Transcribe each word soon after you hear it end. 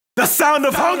The sound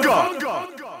of hunger!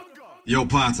 Yo,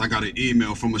 Potts, I got an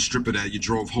email from a stripper that you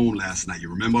drove home last night. You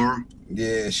remember her?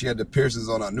 Yeah, she had the piercings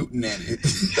on her Newton nanny.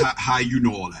 How you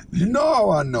know all that, man? You know how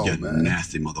I know, You man.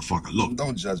 nasty motherfucker. Look.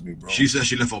 Don't judge me, bro. She said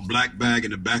she left a black bag in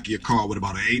the back of your car with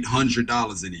about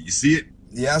 $800 in it. You see it?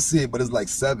 Yeah, I see it, but it's like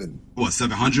 $7. What,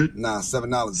 700? Nah, $7.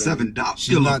 Baby. $7.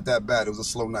 She's not that bad. It was a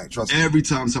slow night, trust me. Every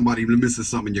time somebody misses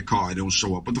something in your car, it don't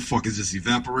show up. What the fuck is this,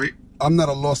 evaporate? I'm not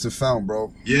a lost and found,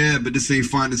 bro. Yeah, but this ain't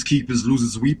finders keepers,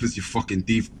 losers weepers, you fucking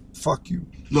thief. Fuck you.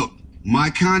 Look,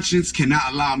 my conscience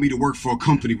cannot allow me to work for a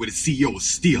company where the CEO is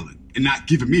stealing and not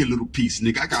giving me a little piece,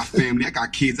 nigga. I got family, I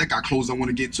got kids, I got clothes I want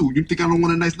to get too. You think I don't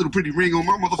want a nice little pretty ring on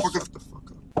my motherfucker? Shut the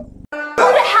fuck up. Who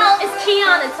the hell is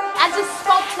Kiana? I just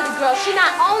spoke to the girl. She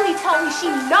not only told me she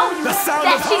know you,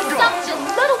 that she sucked your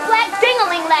little black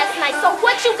ding-a-ling last night. So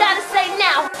what you gotta say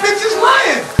now? Bitch is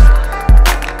lying!